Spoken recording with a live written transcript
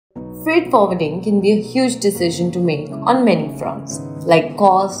Freight forwarding can be a huge decision to make on many fronts, like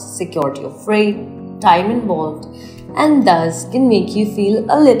cost, security of freight, time involved, and thus can make you feel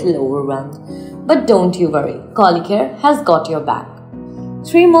a little overwhelmed. But don't you worry, Qualicare has got your back.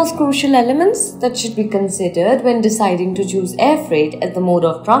 Three most crucial elements that should be considered when deciding to choose air freight as the mode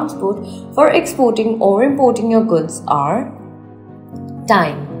of transport for exporting or importing your goods are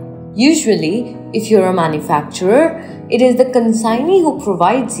time. Usually, if you're a manufacturer, it is the consignee who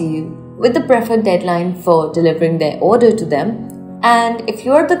provides you with the preferred deadline for delivering their order to them. And if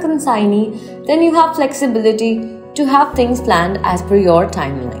you're the consignee, then you have flexibility to have things planned as per your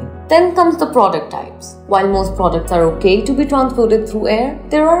timeline. Then comes the product types. While most products are okay to be transported through air,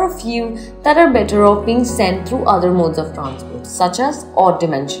 there are a few that are better off being sent through other modes of transport, such as odd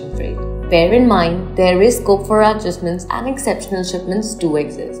dimension freight. Bear in mind, there is scope for adjustments and exceptional shipments do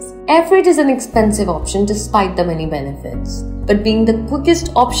exist. Air freight is an expensive option despite the many benefits. But being the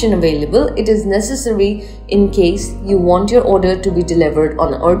quickest option available, it is necessary in case you want your order to be delivered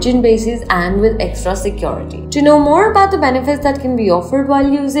on an urgent basis and with extra security. To know more about the benefits that can be offered while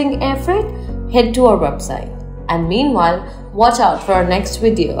using air freight, head to our website. And meanwhile, watch out for our next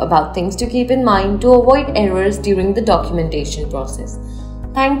video about things to keep in mind to avoid errors during the documentation process.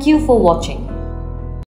 Thank you for watching.